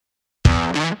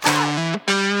Hello,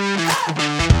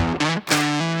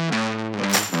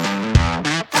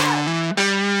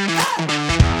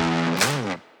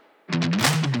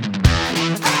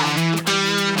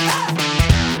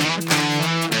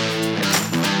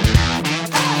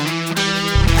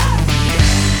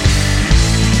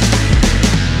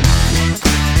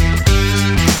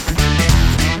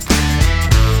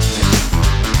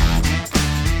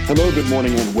 good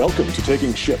morning, and welcome to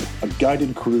Taking Ship, a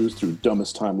guided cruise through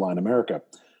dumbest timeline America.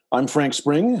 I'm Frank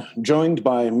Spring, joined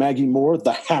by Maggie Moore,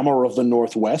 the Hammer of the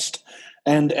Northwest,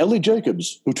 and Ellie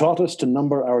Jacobs, who taught us to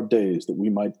number our days that we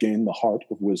might gain the heart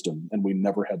of wisdom, and we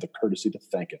never had the courtesy to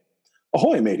thank it.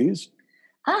 Ahoy, mateys.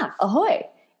 Ahoy.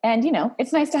 And, you know,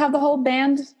 it's nice to have the whole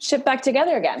band ship back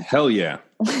together again. Hell yeah.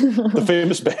 The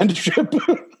famous band ship.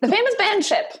 The famous band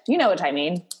ship. You know what I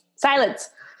mean. Silence.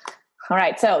 All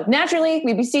right. So naturally,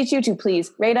 we beseech you to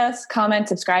please rate us, comment,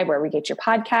 subscribe wherever we get your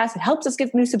podcast. It helps us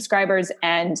get new subscribers.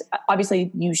 And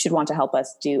obviously, you should want to help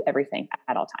us do everything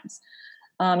at all times.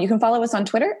 You can follow us on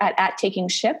Twitter at Taking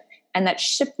Ship, and that's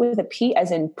ship with a P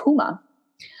as in Puma.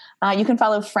 You can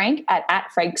follow Frank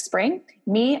at Frank Spring,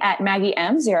 me at Maggie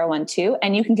M012,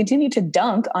 and you can continue to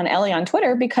dunk on Ellie on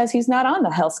Twitter because he's not on the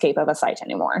hellscape of a site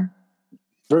anymore.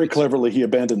 Very cleverly, he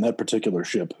abandoned that particular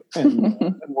ship,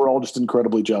 and we're all just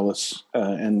incredibly jealous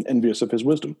and envious of his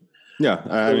wisdom. Yeah,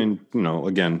 I mean, you know,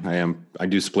 again, I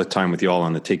do split time with y'all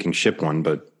on the Taking Ship one,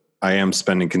 but I am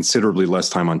spending considerably less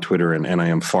time on Twitter, and I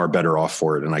am far better off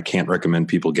for it. And I can't recommend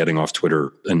people getting off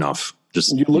Twitter enough.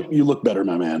 Just you look better,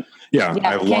 my man. Yeah,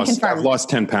 I've lost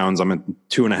 10 pounds. I'm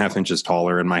 2.5 inches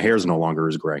taller, and my hair's no longer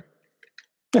as gray.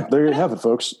 Yeah, there you have it,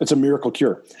 folks. It's a miracle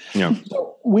cure. Yeah.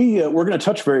 So we're going to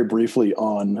touch very briefly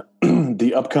on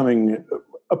the upcoming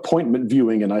appointment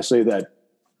viewing, and I say that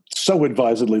so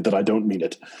advisedly that I don't mean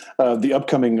it. The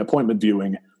upcoming appointment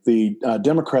viewing, the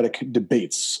Democratic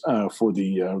debates for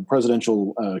the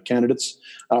presidential candidates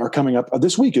are coming up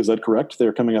this week. Is that correct?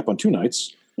 They're coming up on two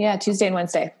nights. Yeah, Tuesday and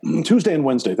Wednesday. Tuesday and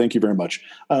Wednesday. Thank you very much.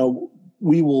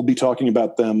 We will be talking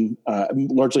about them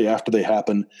largely after they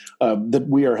happen. That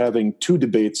we are having two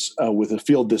debates with a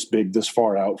field this big, this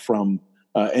far out from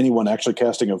anyone actually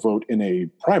casting a vote in a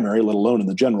primary, let alone in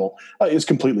the general, is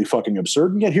completely fucking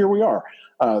absurd. And yet here we are.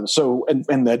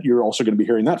 And that you're also going to be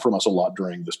hearing that from us a lot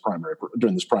during this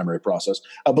primary process.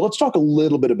 But let's talk a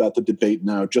little bit about the debate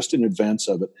now, just in advance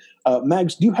of it.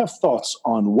 Mags, do you have thoughts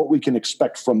on what we can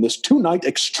expect from this two-night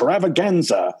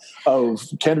extravaganza of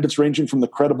candidates ranging from the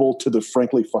credible to the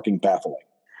frankly fucking baffling?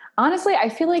 Honestly, I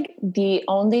feel like the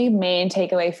only main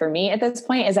takeaway for me at this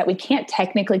point is that we can't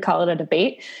technically call it a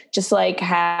debate, just like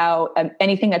how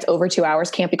anything that's over 2 hours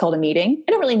can't be called a meeting.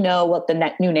 I don't really know what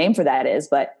the new name for that is,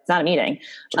 but it's not a meeting.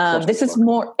 This is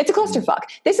more, it's a clusterfuck.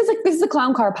 This is a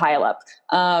clown car pileup.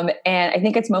 And I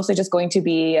think it's mostly just going to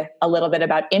be a little bit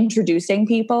about introducing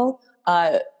people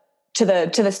to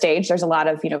the stage. There's a lot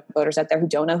of, voters out there who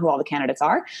don't know who all the candidates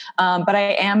are. But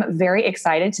I am very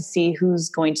excited to see who's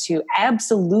going to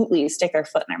absolutely stick their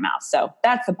foot in their mouth. So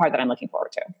that's the part that I'm looking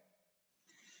forward to.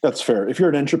 That's fair. If you're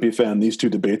an Entropy fan, these two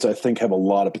debates, I think, have a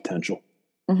lot of potential.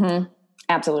 Mm-hmm.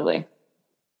 Absolutely.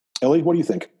 Ellie, what do you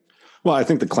think? Well, I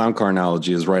think the clown car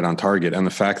analogy is right on target. And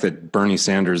the fact that Bernie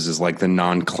Sanders is like the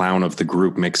non-clown of the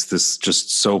group makes this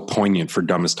just so poignant for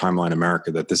dumbest timeline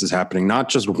America, that this is happening not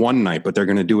just one night, but they're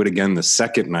going to do it again the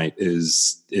second night.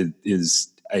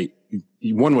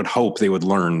 One would hope they would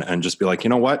learn and just be like,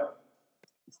 you know what?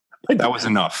 That was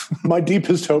enough. My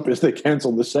deepest hope is they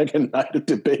cancel the second night of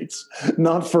debates,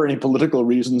 not for any political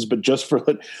reasons, but just for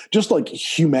like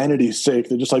humanity's sake.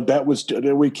 They're just like, that was,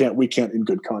 we can't in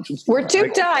good conscience. We're too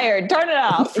tired. Turn it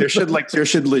off. There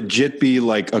should legit be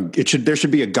there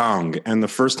should be a gong. And the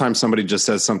first time somebody just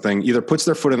says something, either puts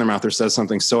their foot in their mouth or says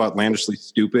something so outlandishly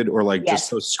stupid or just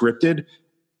so scripted,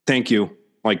 thank you.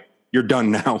 Like, you're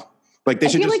done now. Like I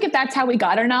feel like if that's how we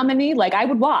got our nominee, I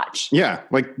would watch. Yeah,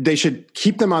 they should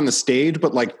keep them on the stage,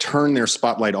 but turn their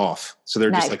spotlight off, so they're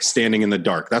just standing in the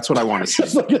dark. That's what I want to see.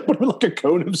 Just like a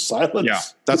cone of silence. Yeah,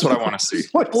 that's what I want to see.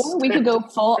 Or we could go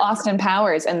full Austin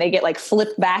Powers, and they get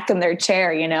flipped back in their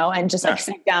chair, and just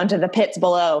sink down to the pits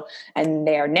below, and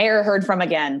they are never heard from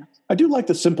again. I do like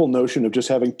the simple notion of just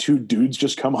having two dudes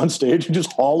just come on stage and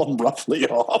just haul them roughly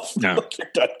off. Yeah.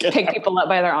 Pick people up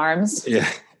by their arms. Yeah.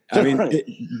 I mean,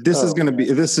 this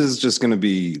is just going to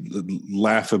be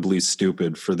laughably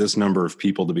stupid for this number of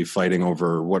people to be fighting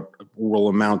over what will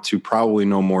amount to probably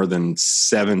no more than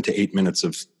 7 to 8 minutes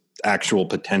of actual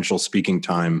potential speaking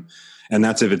time. And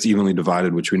that's if it's evenly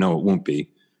divided, which we know it won't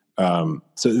be. So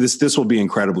this will be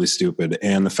incredibly stupid.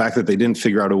 And the fact that they didn't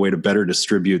figure out a way to better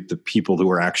distribute the people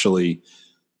who are actually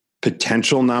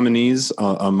potential nominees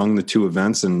among the two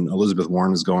events, and Elizabeth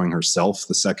Warren is going herself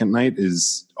the second night,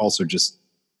 is also just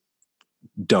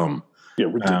dumb. Yeah,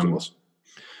 ridiculous.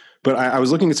 But I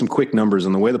was looking at some quick numbers,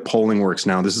 and the way the polling works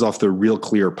now, this is off the Real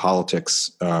Clear Politics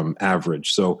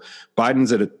average. So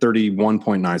Biden's at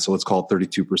 31.9, so let's call it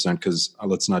 32%, because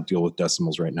let's not deal with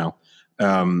decimals right now.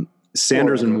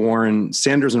 Sanders and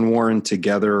Warren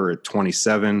together are at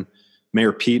 27.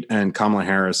 Mayor Pete and Kamala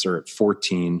Harris are at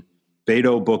 14.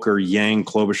 Beto, Booker, Yang,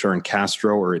 Klobuchar, and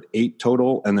Castro are at 8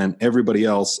 total, and then everybody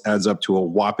else adds up to a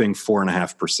whopping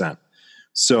 4.5%.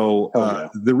 So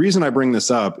the reason I bring this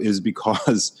up is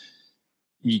because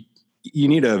you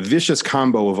need a vicious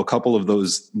combo of a couple of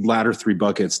those latter 3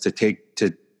 buckets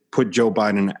to put Joe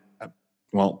Biden,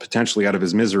 well, potentially out of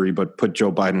his misery, but put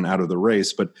Joe Biden out of the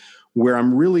race. But where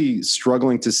I'm really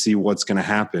struggling to see what's going to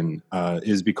happen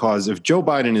is because if Joe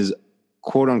Biden is,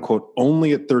 quote unquote,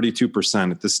 only at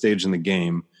 32% at this stage in the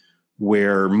game,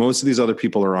 where most of these other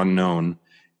people are unknown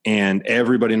and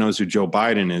everybody knows who Joe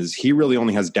Biden is, he really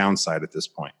only has downside at this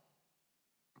point.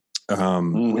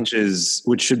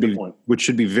 Which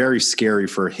should be very scary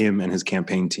for him and his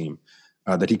campaign team,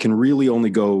 that he can really only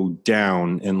go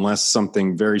down unless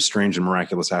something very strange and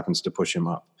miraculous happens to push him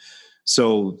up.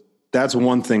 So that's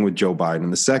one thing with Joe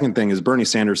Biden. The second thing is Bernie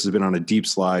Sanders has been on a deep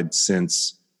slide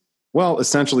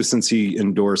essentially since he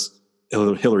endorsed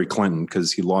Hillary Clinton,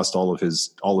 because he lost all of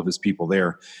his people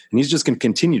there, and he's just going to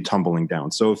continue tumbling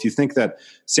down. So if you think that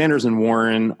Sanders and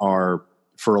Warren are,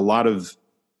 for a lot of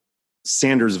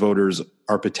Sanders voters,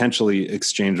 are potentially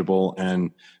exchangeable, and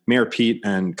Mayor Pete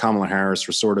and Kamala Harris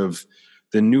are sort of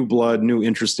the new blood, new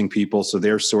interesting people, so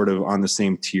they're sort of on the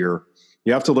same tier.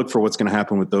 You have to look for what's going to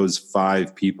happen with those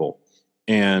 5 people.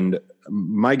 And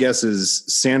my guess is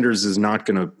Sanders is not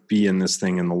going to be in this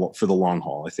thing for the long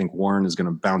haul. I think Warren is going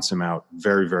to bounce him out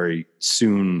very, very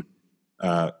soon.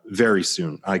 Very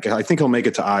soon. I think he'll make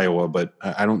it to Iowa, but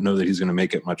I don't know that he's going to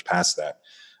make it much past that.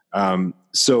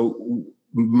 So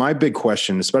my big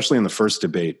question, especially in the first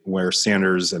debate where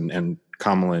Sanders and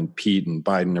Kamala and Pete and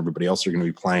Biden and everybody else are going to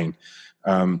be playing,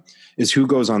 is who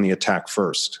goes on the attack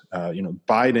first.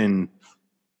 Biden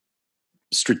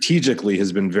strategically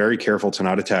has been very careful to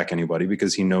not attack anybody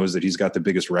because he knows that he's got the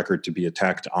biggest record to be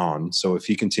attacked on. So if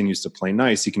he continues to play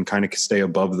nice, he can kind of stay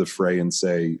above the fray and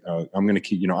say, I'm going to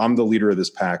keep, I'm the leader of this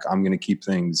pack. I'm going to keep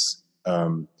things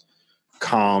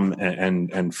calm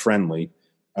and friendly.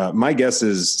 My guess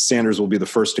is Sanders will be the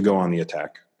first to go on the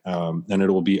attack. And it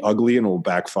will be ugly and it will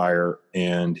backfire.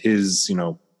 And his,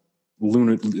 like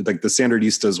the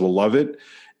Sanderistas will love it.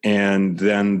 And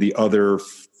then the other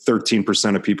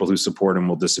 13% of people who support him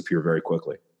will disappear very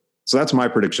quickly. So that's my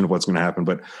prediction of what's going to happen.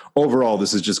 But overall,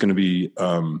 this is just going to be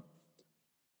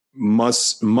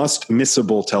must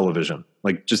missable television.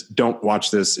 Like, just don't watch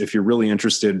this. If you're really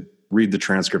interested, read the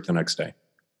transcript the next day.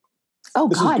 Oh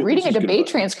God, reading a debate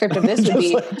transcript of this would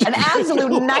be an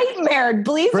absolute nightmare.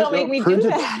 Please don't make me do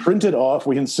that. Print it off.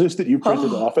 We insist that you print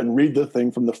it off and read the thing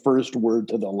from the first word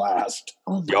to the last.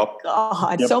 Oh my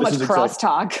God, so much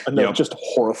crosstalk. No, just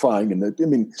horrifying.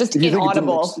 And just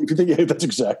inaudible. If you think that's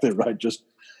exactly right, just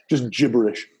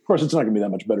gibberish. Of course, it's not going to be that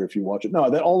much better if you watch it. No,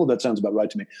 all of that sounds about right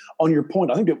to me. On your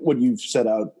point, I think that what you've set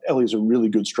out, Ellie, is a really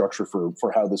good structure for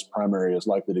how this primary is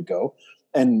likely to go.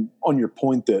 And on your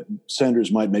point that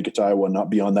Sanders might make it to Iowa and not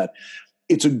beyond that,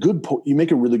 it's a good point. You make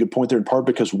a really good point there, in part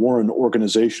because Warren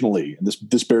organizationally, and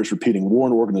this bears repeating,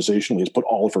 Warren organizationally has put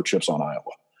all of her chips on Iowa.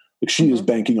 Like, she is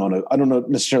banking on I don't know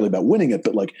necessarily about winning it,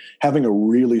 but like having a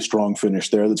really strong finish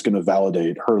there that's going to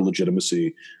validate her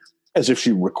legitimacy, as if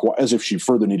she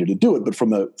further needed to do it, but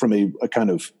from a kind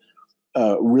of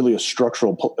really a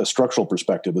structural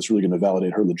perspective that's really going to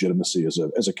validate her legitimacy as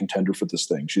a contender for this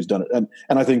thing. She's done it, and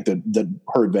I think that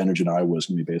her advantage in Iowa is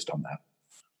going to be based on that.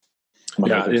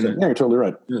 Yeah, you're totally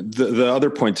right. The other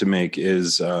point to make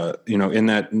is, in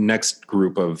that next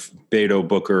group of Beto,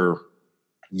 Booker,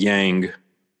 Yang,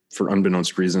 for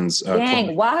unbeknownst reasons.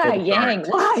 Yang, why? Yang,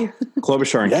 why?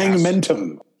 Klobuchar and Yang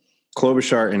Mentum.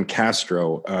 Klobuchar and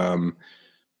Castro.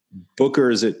 Booker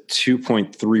is at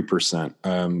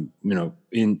 2.3%.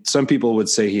 In some people would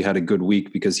say he had a good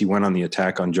week because he went on the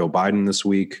attack on Joe Biden this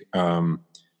week.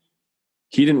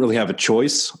 He didn't really have a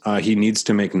choice. He needs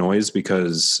to make noise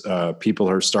because people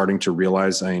are starting to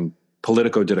realize.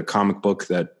 Politico did a comic book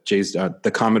that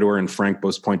the Commodore and Frank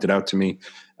both pointed out to me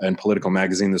in Politico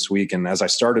magazine this week. And as I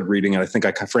started reading it,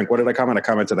 Frank, what did I comment? I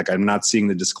commented like, I'm not seeing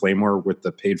the disclaimer with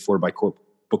the paid for by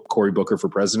Cory Booker for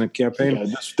President campaign.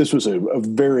 Yeah, this was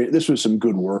this was some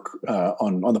good work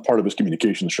on the part of his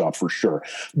communications shop for sure.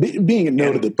 Being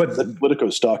noted that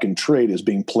Politico's stock and trade is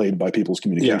being played by people's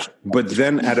communication. Yeah, but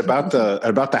then at about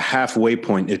the halfway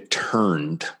point, it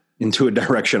turned into a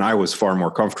direction I was far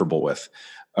more comfortable with.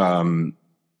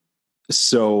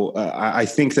 So I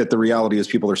think that the reality is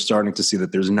people are starting to see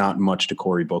that there's not much to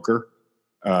Cory Booker.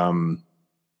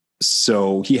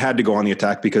 So he had to go on the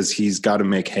attack because he's got to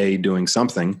make hay doing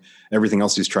something. Everything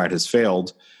else he's tried has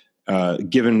failed.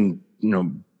 Given,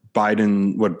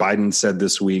 Biden, what Biden said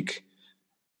this week,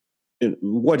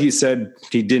 what he said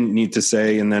he didn't need to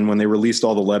say. And then when they released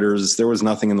all the letters, there was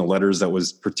nothing in the letters that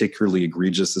was particularly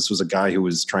egregious. This was a guy who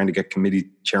was trying to get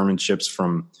committee chairmanships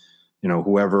from,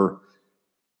 whoever.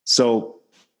 So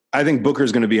I think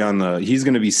Booker's going to be he's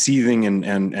going to be seething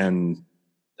and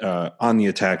on the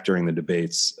attack during the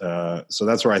debates. So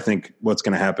that's where I think what's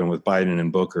going to happen with Biden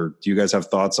and Booker. Do you guys have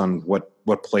thoughts on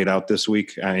what played out this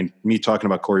week? Me talking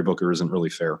about Cory Booker isn't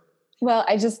really fair. Well,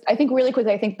 I think really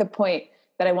quickly, I think the point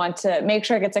that I want to make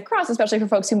sure it gets across, especially for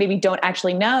folks who maybe don't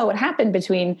actually know what happened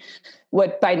between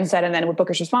what Biden said and then what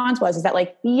Booker's response was, is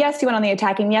that yes, he went on the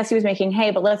attack and yes, he was making hay,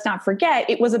 but let's not forget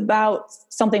it was about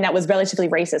something that was relatively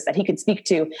racist that he could speak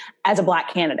to as a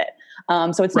Black candidate.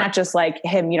 So it's not just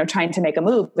him, trying to make a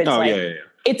move. It's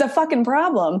it's a fucking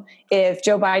problem if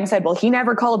Joe Biden said, well, he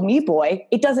never called me boy.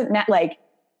 It doesn't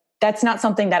that's not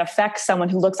something that affects someone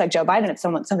who looks like Joe Biden. It's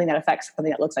something that affects something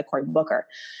that looks like Cory Booker.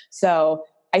 So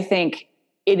I think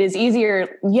it is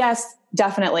easier. Yes,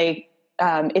 definitely.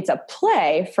 It's a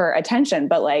play for attention,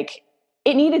 but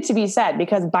it needed to be said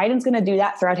because Biden's going to do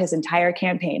that throughout his entire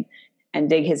campaign and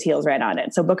dig his heels right on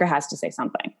it. So Booker has to say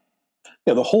something.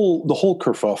 Yeah, the whole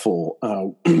kerfuffle,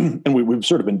 and we've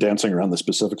sort of been dancing around the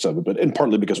specifics of it, and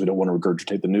partly because we don't want to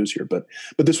regurgitate the news here. But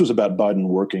this was about Biden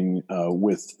working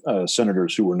with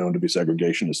senators who were known to be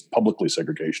segregationists, publicly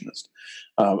segregationist,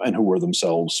 and who were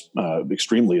themselves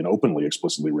extremely and openly,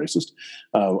 explicitly racist,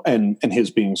 and his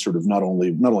being sort of not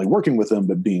only working with them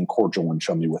but being cordial and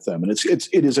chummy with them, and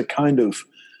it is a kind of.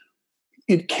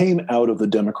 It came out of the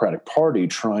Democratic Party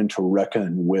trying to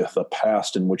reckon with a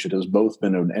past in which it has both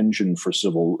been an engine for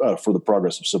the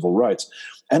progress of civil rights,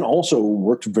 and also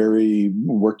worked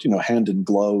hand in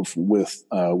glove with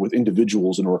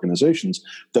individuals and organizations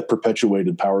that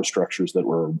perpetuated power structures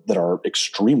that are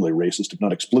extremely racist, if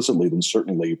not explicitly, then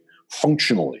certainly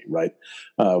functionally, right?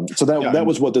 So that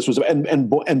was what this was, and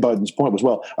Biden's point was,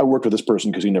 well, I worked with this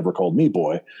person because he never called me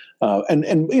boy, and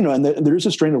there is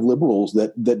a strain of liberals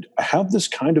that have this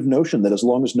kind of notion that as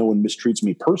long as no one mistreats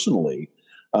me personally,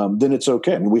 then it's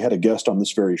okay. I mean, we had a guest on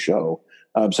this very show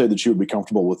say that she would be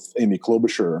comfortable with Amy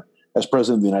Klobuchar as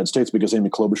president of the United States because Amy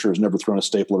Klobuchar has never thrown a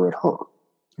stapler at her.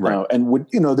 Right.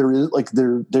 There is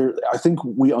I think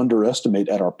we underestimate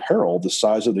at our peril the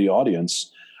size of the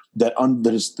audience that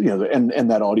is,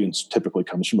 and that audience typically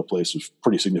comes from a place of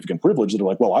pretty significant privilege that are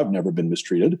like, well, I've never been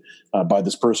mistreated by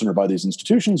this person or by these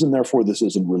institutions, and therefore this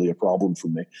isn't really a problem for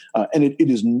me. And it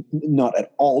is not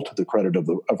at all to the credit of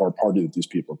our party that these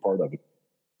people are part of it.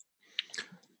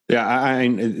 Yeah,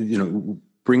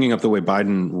 bringing up the way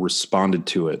Biden responded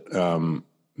to it,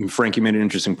 Frank, you made an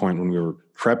interesting point when we were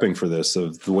prepping for this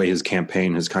of the way his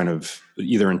campaign has kind of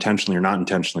either intentionally or not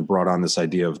intentionally brought on this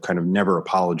idea of kind of never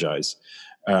apologize.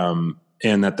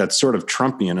 And that's sort of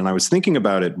Trumpian. And I was thinking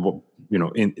about it,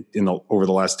 over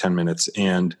the last 10 minutes.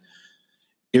 And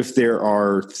if there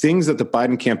are things that the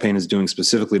Biden campaign is doing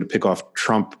specifically to pick off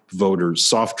Trump voters,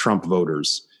 soft Trump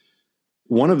voters,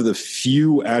 one of the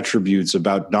few attributes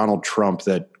about Donald Trump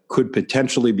that could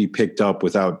potentially be picked up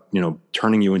without,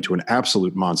 turning you into an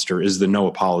absolute monster is the no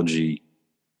apology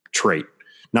trait.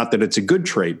 Not that it's a good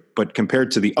trait, but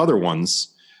compared to the other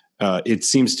ones, it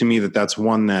seems to me that that's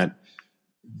one that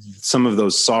some of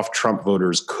those soft Trump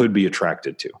voters could be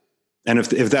attracted to. And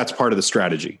if that's part of the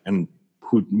strategy, and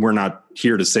we're not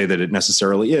here to say that it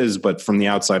necessarily is, but from the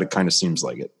outside, it kind of seems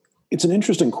like it. It's an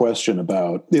interesting question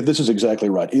about if this is exactly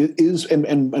right. It is, and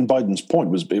Biden's point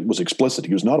was explicit.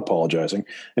 He was not apologizing,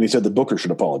 and he said that Booker should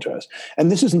apologize.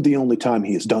 And this isn't the only time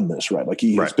he has done this, right?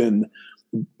 He has been,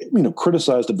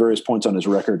 criticized at various points on his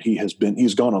record.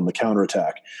 He's gone on the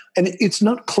counterattack, and it's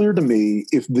not clear to me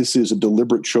if this is a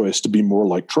deliberate choice to be more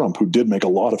like Trump, who did make a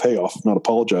lot of hay off of not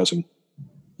apologizing,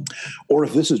 or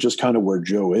if this is just kind of where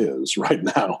Joe is right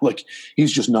now.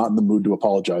 He's just not in the mood to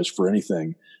apologize for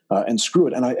anything. And screw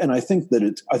it. And I think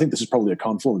that I think this is probably a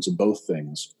confluence of both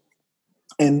things.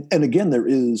 And again, there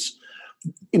is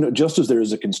just as there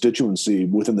is a constituency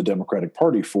within the Democratic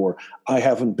Party for, I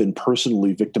haven't been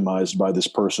personally victimized by this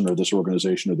person or this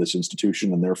organization or this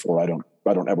institution, and therefore I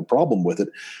don't have a problem with it.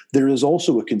 There is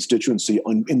also a constituency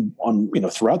on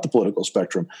throughout the political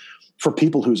spectrum for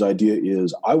people whose idea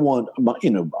is, I want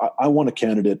a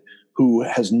candidate who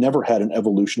has never had an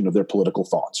evolution of their political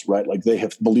thoughts, right? Like they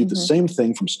have believed the same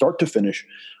thing from start to finish.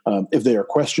 If they are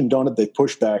questioned on it, they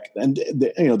push back, and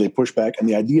they push back. And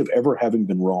the idea of ever having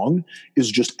been wrong is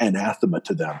just anathema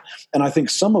to them. And I think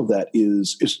some of that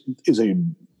is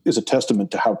a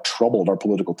testament to how troubled our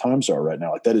political times are right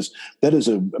now. Like that is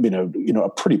a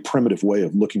pretty primitive way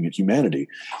of looking at humanity.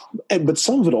 But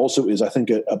some of it also is, I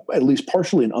think, at least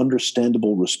partially an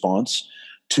understandable response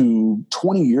to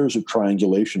 20 years of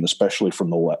triangulation, especially from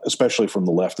the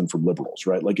left and from liberals,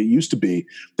 right? Like it used to be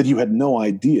that you had no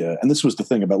idea, and this was the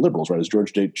thing about liberals, right? As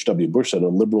George H.W. Bush said, a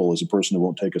liberal is a person who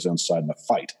won't take his own side in a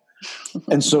fight.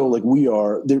 And so like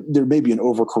there may be an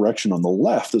overcorrection on the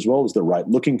left as well as the right,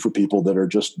 looking for people that are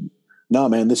just, nah,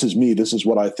 man, this is me. This is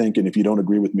what I think. And if you don't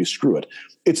agree with me, screw it.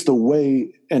 It's the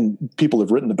way, and people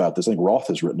have written about this. I think Roth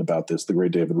has written about this, the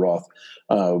great David Roth,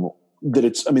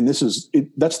 that's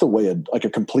the way a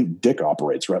complete dick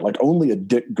operates, right? Like only a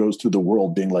dick goes through the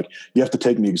world being like, you have to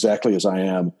take me exactly as I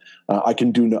am. I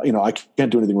can't do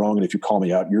anything wrong. And if you call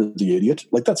me out, you're the idiot.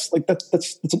 That's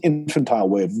an infantile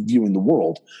way of viewing the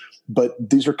world. But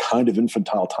these are kind of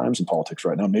infantile times in politics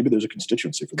right now. Maybe there's a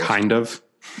constituency for this. Kind of.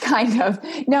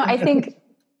 No, I think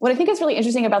what I think is really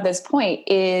interesting about this point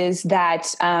is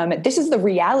that this is the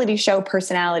reality show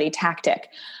personality tactic.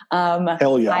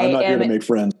 Hell yeah. I'm not here to make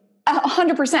friends.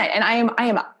 100%. And I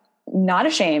am not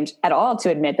ashamed at all to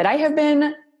admit that I have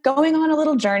been going on a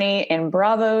little journey in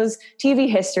Bravo's TV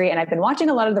history, and I've been watching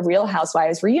a lot of the Real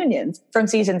Housewives reunions from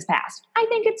seasons past. I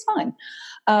think it's fun.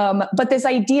 But this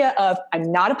idea of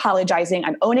I'm not apologizing,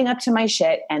 I'm owning up to my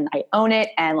shit and I own it.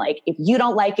 And like, if you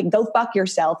don't like it, go fuck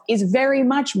yourself is very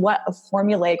much what a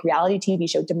formulaic reality TV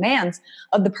show demands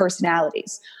of the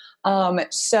personalities.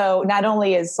 So not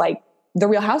only is like the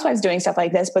Real Housewives doing stuff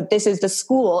like this, but this is the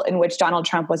school in which Donald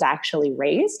Trump was actually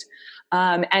raised.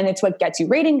 And it's what gets you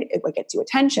rating, what gets you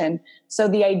attention. So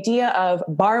the idea of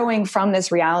borrowing from this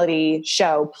reality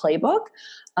show playbook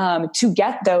to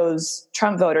get those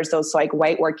Trump voters, those like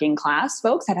white working class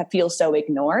folks that feel so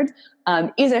ignored,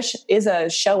 is a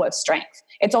show of strength.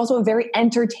 It's also a very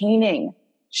entertaining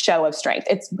show of strength.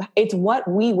 It's what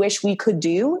we wish we could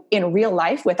do in real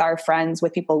life with our friends,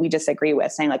 with people we disagree with,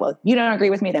 saying like, well, if you don't agree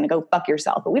with me, then go fuck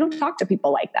yourself. But we don't talk to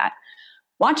people like that.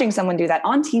 Watching someone do that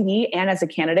on TV and as a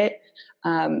candidate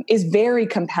is very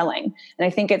compelling. And I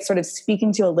think it's sort of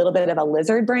speaking to a little bit of a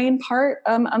lizard brain part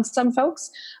on some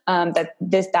folks,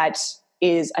 that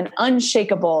is an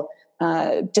unshakable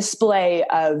display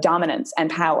of dominance and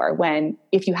power, when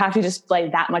if you have to display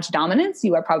that much dominance,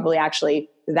 you are probably actually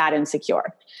that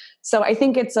insecure. So I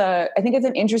think it's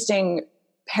an interesting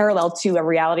parallel to a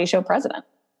reality show president.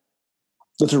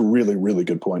 That's a really, really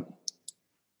good point.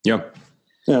 Yep.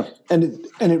 Yeah. And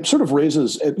it sort of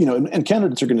raises, and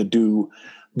candidates are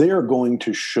they are going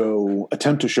to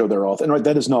attempt to show their and right,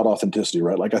 that is not authenticity,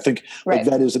 right? Like I think right.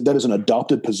 Like that is an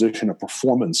adopted position, a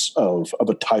performance of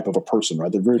a type of a person,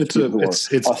 right? There are very few who are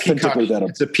authentically that.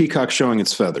 It's a peacock showing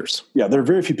its feathers. Yeah, there are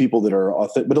very few people that are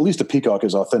authentic, but at least a peacock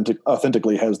is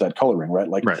authentically has that coloring, right?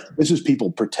 Like right. This is people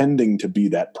pretending to be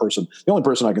that person. The only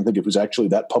person I can think of who's actually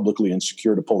that publicly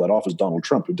insecure to pull that off is Donald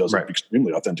Trump, who does it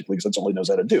extremely authentically because that's all he knows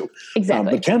how to do.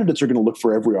 Exactly. But candidates are going to look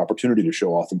for every opportunity to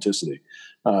show authenticity.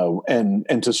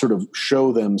 And to sort of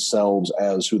show themselves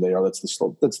as who they are. That's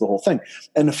the whole thing.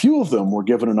 And a few of them were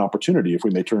given an opportunity, if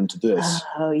we may turn to this.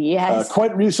 Oh, yes.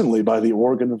 Quite recently by the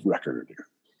organ of record.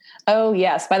 Oh,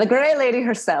 yes, by the great lady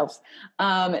herself.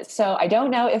 So I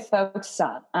don't know if folks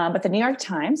saw, but the New York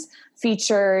Times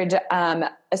featured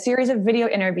a series of video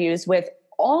interviews with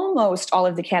almost all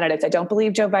of the candidates. I don't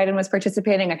believe Joe Biden was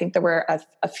participating. I think there were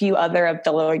a few other of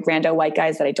the Lloyd Grando white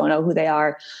guys that I don't know who they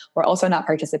are, were also not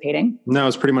participating. No,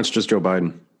 it's pretty much just Joe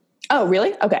Biden. Oh,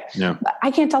 really? Okay. Yeah.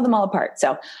 I can't tell them all apart.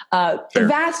 So the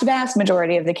vast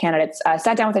majority of the candidates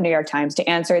sat down with the New York Times to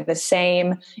answer the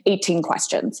same 18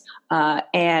 questions.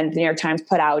 And the New York Times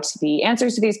put out the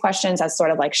answers to these questions as sort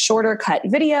of like shorter cut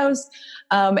videos.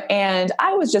 And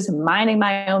I was just minding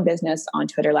my own business on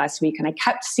Twitter last week, and I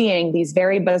kept seeing these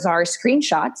very bizarre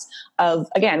screenshots of,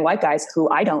 again, white guys who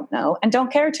I don't know and don't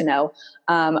care to know,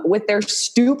 with their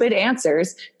stupid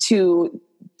answers to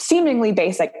seemingly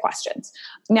basic questions.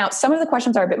 Now, some of the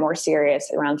questions are a bit more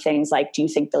serious around things like, do you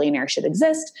think billionaires should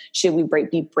exist? Should we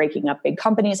be breaking up big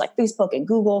companies like Facebook and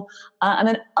Google? And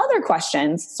then other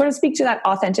questions sort of speak to that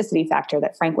authenticity factor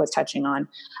that Frank was touching on,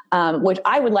 which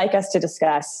I would like us to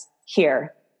discuss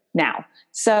here now.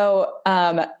 So,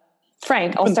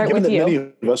 Frank, I'll start with you. Many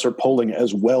of us are polling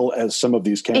as well as some of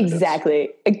these candidates.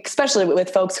 Exactly. Especially with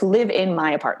folks who live in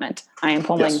my apartment. I am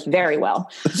polling very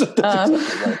well. That's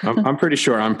exactly right. I'm pretty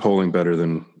sure I'm polling better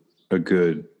than a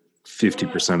good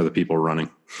 50% of the people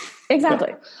running.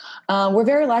 Exactly. We're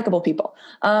very likable people.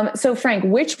 So Frank,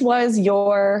 which was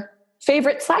your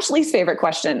favorite / least favorite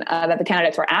question that the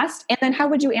candidates were asked? And then how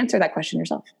would you answer that question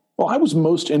yourself? Well, I was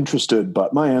most interested,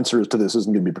 but my answer to this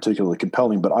isn't going to be particularly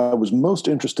compelling, but I was most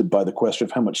interested by the question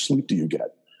of how much sleep do you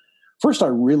get? First, I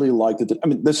really liked it.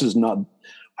 This is not,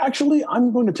 actually,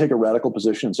 I'm going to take a radical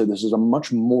position and say this is a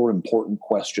much more important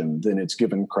question than it's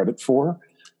given credit for.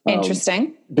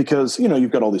 Interesting. Because,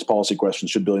 you've got all these policy questions.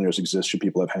 Should billionaires exist? Should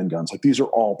people have handguns? Like these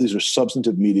are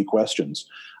substantive, meaty questions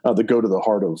that go to the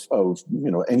heart of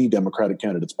any Democratic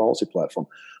candidate's policy platform.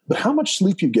 But how much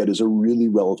sleep you get is a really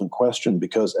relevant question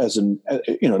because in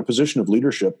a position of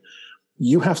leadership,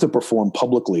 you have to perform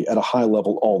publicly at a high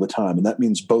level all the time. And that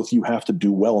means both you have to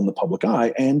do well in the public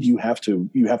eye and you have to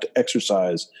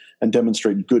exercise and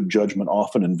demonstrate good judgment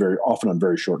often on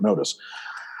very short notice.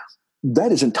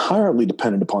 That is entirely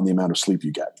dependent upon the amount of sleep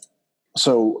you get.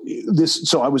 So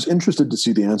I was interested to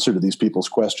see the answer to these people's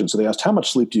questions. So they asked, how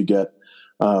much sleep do you get?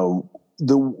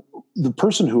 The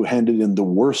person who handed in the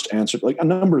worst answer, like a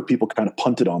number of people kind of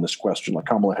punted on this question, like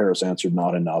Kamala Harris answered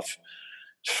not enough.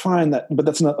 Fine, but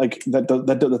that's not like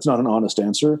that's not an honest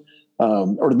answer.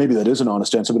 Or maybe that is an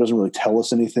honest answer, but it doesn't really tell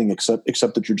us anything except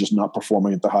that you're just not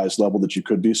performing at the highest level that you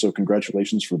could be. So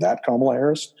congratulations for that, Kamala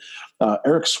Harris.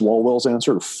 Eric Swalwell's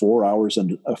answer of 4 hours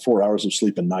of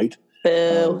sleep a night.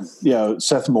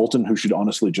 Seth Moulton, who should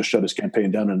honestly just shut his campaign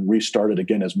down and restart it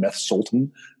again as Meth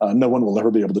Sultan. No one will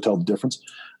ever be able to tell the difference.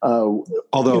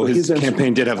 Although his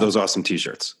campaign did have those awesome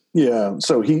T-shirts. Yeah,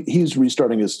 so he's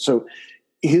restarting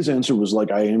his answer was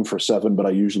like, I aim for 7, but I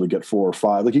usually get 4 or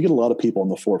 5. Like you get a lot of people in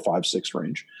the 4, 5, 6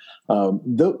 range.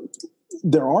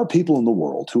 There are people in the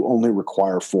world who only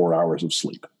require 4 hours of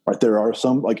sleep, right? There are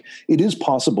some, like, it is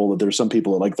possible that there's some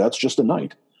people that like, that's just a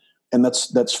night and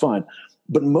that's fine.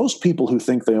 But most people who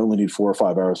think they only need 4 or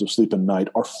 5 hours of sleep a night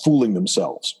are fooling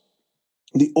themselves.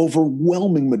 The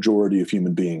overwhelming majority of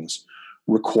human beings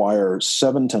require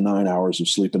 7 to 9 hours of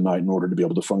sleep a night in order to be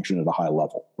able to function at a high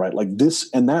level, right? Like this,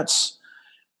 and that's,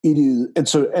 it is,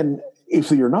 and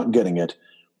if you're not getting it,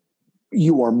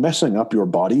 you are messing up your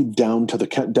body down to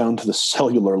the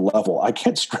cellular level. I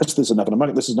can't stress this enough,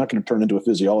 and this is not going to turn into a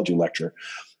physiology lecture.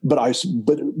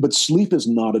 But sleep is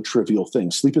not a trivial thing.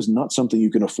 Sleep is not something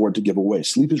you can afford to give away.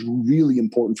 Sleep is really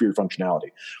important for your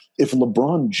functionality. If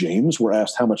LeBron James were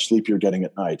asked how much sleep you're getting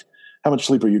at night, how much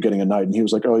sleep are you getting a night? And he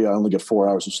was like, oh yeah, I only get 4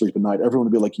 hours of sleep a night. Everyone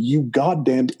would be like, you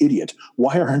goddamned idiot.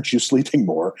 Why aren't you sleeping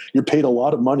more? You're paid a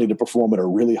lot of money to perform at a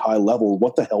really high level.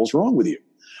 What the hell's wrong with you?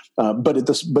 But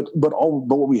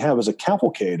what we have is a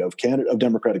cavalcade of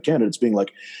Democratic candidates being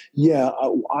like, yeah,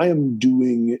 I am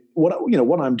doing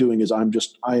what I'm doing is I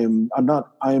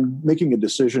am making a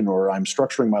decision, or I'm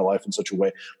structuring my life in such a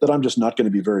way that I'm just not going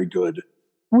to be very good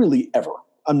really ever.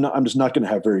 I'm just not going to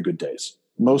have very good days.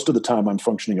 Most of the time I'm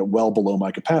functioning at well below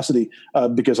my capacity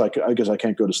because I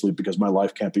can't go to sleep because my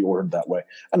life can't be ordered that way.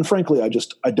 And frankly,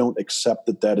 I don't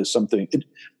accept that is something.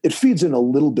 It feeds in a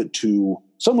little bit to,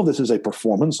 some of this is a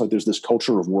performance. Like there's this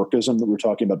culture of workism that we were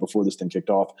talking about before this thing kicked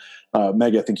off.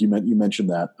 Meg, I think you mentioned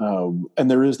that.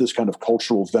 And there is this kind of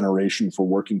cultural veneration for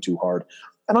working too hard.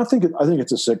 And I think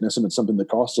it's a sickness, and it's something that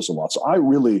costs us a lot. So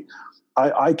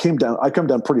I come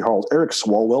down pretty hard. Eric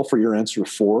Swalwell, for your answer,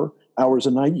 4 hours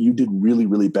a night, you did really,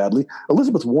 really badly.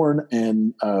 Elizabeth Warren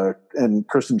and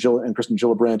Kirsten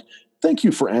Gillibrand, thank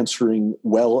you for answering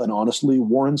well and honestly.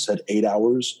 Warren said 8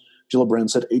 hours.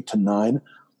 Gillibrand said 8 to 9.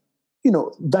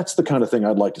 That's the kind of thing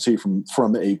I'd like to see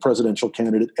from a presidential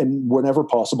candidate, and whenever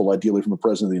possible, ideally from a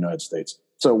president of the United States.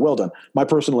 So well done. My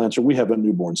personal answer, we have a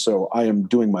newborn, so I am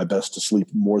doing my best to sleep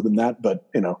more than that, but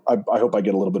I hope I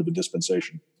get a little bit of a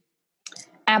dispensation.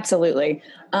 Absolutely.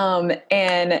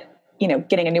 And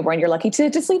getting a newborn, you're lucky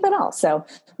to sleep at all. So,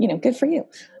 good for you.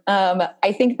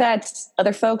 I think that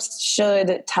other folks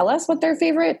should tell us what their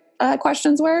favorite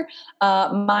questions were.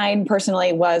 Mine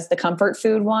personally was the comfort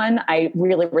food one. I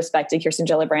really respected Kirsten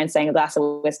Gillibrand saying a glass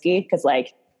of whiskey because,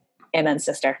 amen,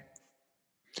 sister.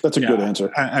 That's a good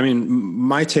answer. I mean,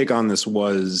 my take on this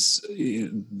was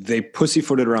they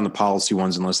pussyfooted around the policy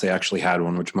ones unless they actually had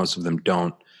one, which most of them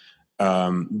don't.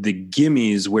 The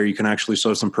gimmies where you can actually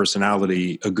show some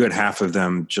personality, a good half of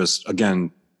them just,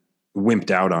 again,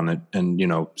 wimped out on it and,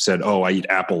 said, oh, I eat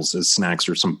apples as snacks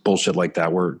or some bullshit like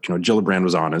that, where, Gillibrand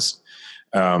was honest.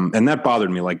 And that bothered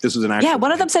me. Like, this was an actual... Yeah,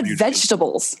 one of them said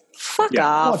vegetables. Fuck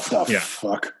off. What the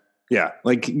fuck? Yeah,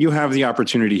 like, you have the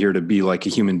opportunity here to be like a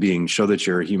human being, show that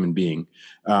you're a human being.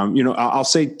 I'll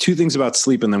say two things about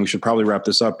sleep, and then we should probably wrap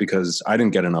this up because I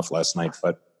didn't get enough last night.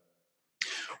 But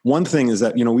one thing is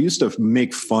that, we used to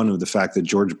make fun of the fact that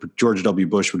George W.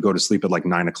 Bush would go to sleep at like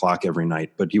 9 o'clock every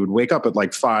night, but he would wake up at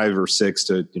like 5 or 6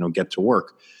 to, get to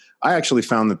work. I actually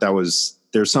found that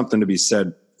there's something to be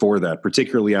said for that,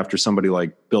 particularly after somebody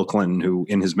like Bill Clinton, who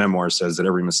in his memoir says that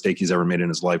every mistake he's ever made in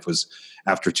his life was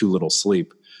after too little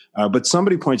sleep. But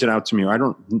somebody pointed out to me,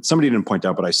 somebody didn't point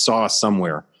out, but I saw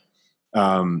somewhere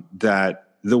that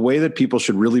the way that people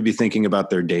should really be thinking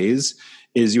about their days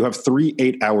is you have 3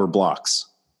 8-hour blocks.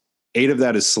 8 of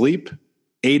that is sleep,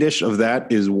 8-ish of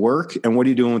that is work. And what are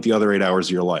you doing with the other 8 hours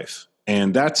of your life?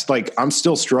 And that's like, I'm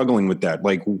still struggling with that.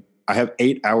 Like, I have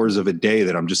 8 hours of a day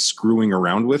that I'm just screwing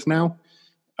around with now.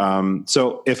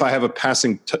 So if I have a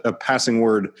passing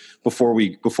word before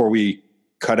we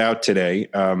cut out today,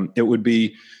 it would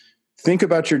be, think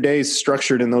about your days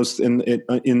structured in those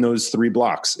 3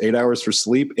 blocks: 8 hours for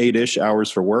sleep, 8-ish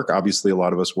hours for work. Obviously, a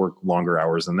lot of us work longer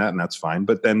hours than that, and that's fine.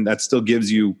 But then that still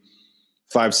gives you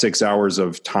 5-6 hours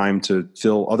of time to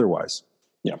fill otherwise.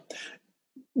 Yeah.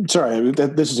 Sorry,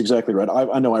 this is exactly right.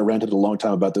 I know I ranted a long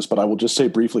time about this, but I will just say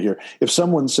briefly here. If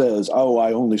someone says, oh,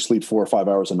 I only sleep 4 or 5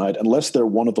 hours a night, unless they're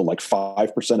one of the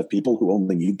 5% of people who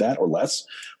only need that or less,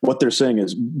 what they're saying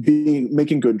is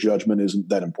making good judgment isn't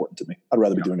that important to me. I'd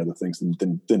rather be doing other things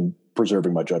than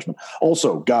preserving my judgment.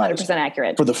 Also, guys, 100%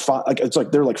 accurate. For it's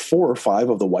like there are 4 or 5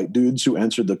 of the white dudes who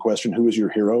answered the question, who is your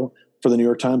hero, for the New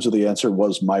York Times, so the answer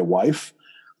was my wife.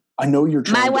 I know you're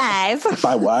trying my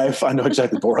wife. I know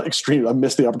exactly. Borat extreme. I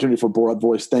missed the opportunity for Borat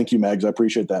voice. Thank you, Mags. I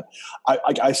appreciate that.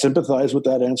 I sympathize with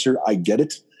that answer. I get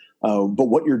it. But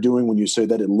what you're doing when you say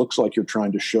that, it looks like you're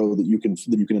trying to show that you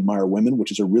can admire women,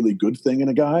 which is a really good thing in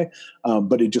a guy.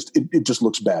 But it just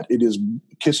looks bad. It is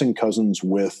kissing cousins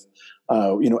with,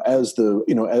 as a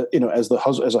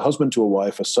husband to a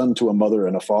wife, a son to a mother,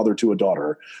 and a father to a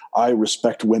daughter. I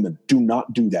respect women. Do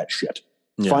not do that shit.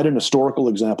 Yeah. Find an historical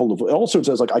example of. Also, it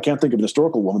says I can't think of an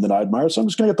historical woman that I admire, so I'm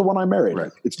just going to get the one I married.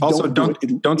 Right. It's also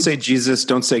don't say Jesus,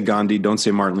 don't say Gandhi, don't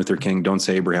say Martin Luther King, don't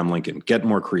say Abraham Lincoln. Get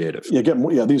more creative. Yeah,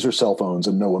 Yeah, these are cell phones,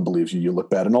 and no one believes you. You look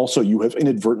bad, and also you have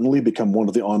inadvertently become one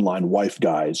of the online wife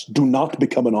guys. Do not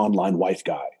become an online wife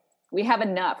guy. We have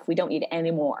enough. We don't need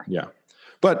any more. Yeah.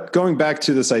 But going back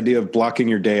to this idea of blocking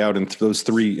your day out in those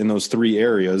three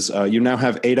areas, you now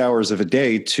have 8 hours of a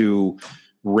day to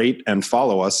rate and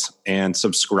follow us and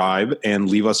subscribe and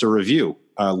leave us a review.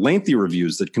 Lengthy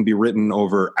reviews that can be written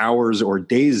over hours or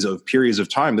days of periods of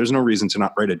time. There's no reason to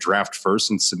not write a draft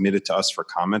first and submit it to us for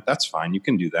comment. That's fine. You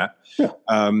can do that. Yeah.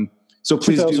 So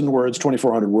please 2,000 words,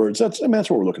 2,400 words. That's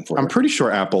what we're looking for. I'm pretty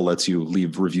sure Apple lets you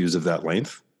leave reviews of that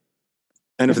length.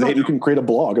 And if not, you can create a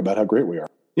blog about how great we are.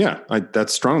 Yeah,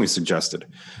 that's strongly suggested.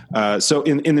 So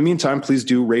in the meantime, please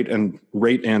do rate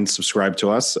and subscribe to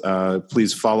us.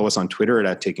 Please follow us on Twitter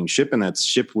at @TakingShip, and that's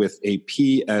ship with a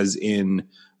P as in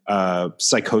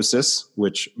psychosis,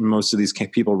 which most of these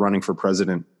people running for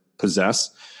president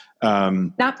possess.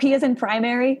 Not P as in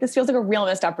primary. This feels like a real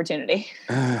missed opportunity.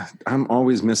 I'm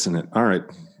always missing it. All right.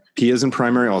 P as in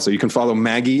primary also. You can follow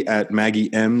Maggie at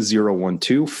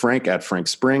MaggieM012, Frank at Frank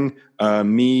Spring,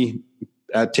 me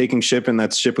at Taking Ship, and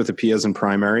that's ship with a P as in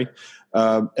primary.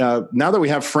 Now that we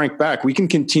have Frank back, we can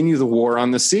continue the war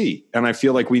on the sea, and I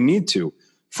feel like we need to.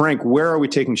 Frank, where are we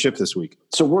taking ship this week?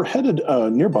 So we're headed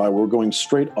nearby. We're going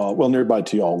straight, nearby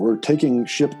to y'all. We're taking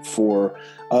ship for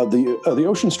the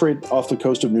ocean straight off the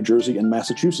coast of New Jersey and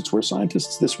Massachusetts, where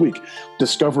scientists this week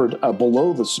discovered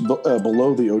below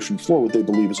the ocean floor what they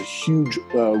believe is a huge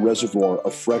reservoir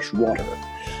of fresh water.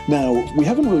 Now, we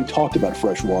haven't really talked about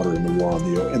fresh water in the war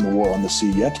on the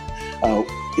sea yet.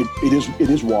 It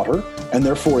is water, and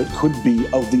therefore it could be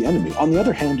of the enemy. On the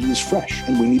other hand, it is fresh,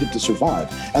 and we need it to survive,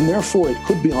 and therefore it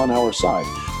could be on our side.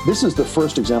 This is the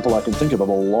first example I can think of a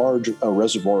large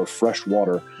reservoir of fresh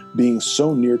water being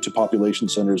so near to population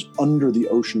centers under the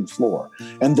ocean floor.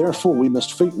 And therefore we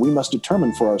must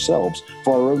determine for ourselves,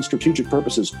 for our own strategic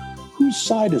purposes, whose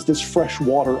side is this fresh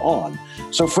water on?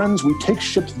 So friends, we take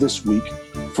ship this week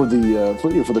for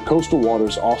the coastal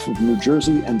waters off of New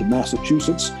Jersey and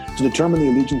Massachusetts to determine the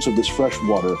allegiance of this fresh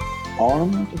water,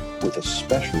 armed with a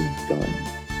special gun.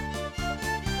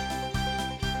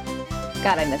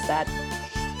 God, I missed that.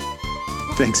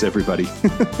 Thanks, everybody.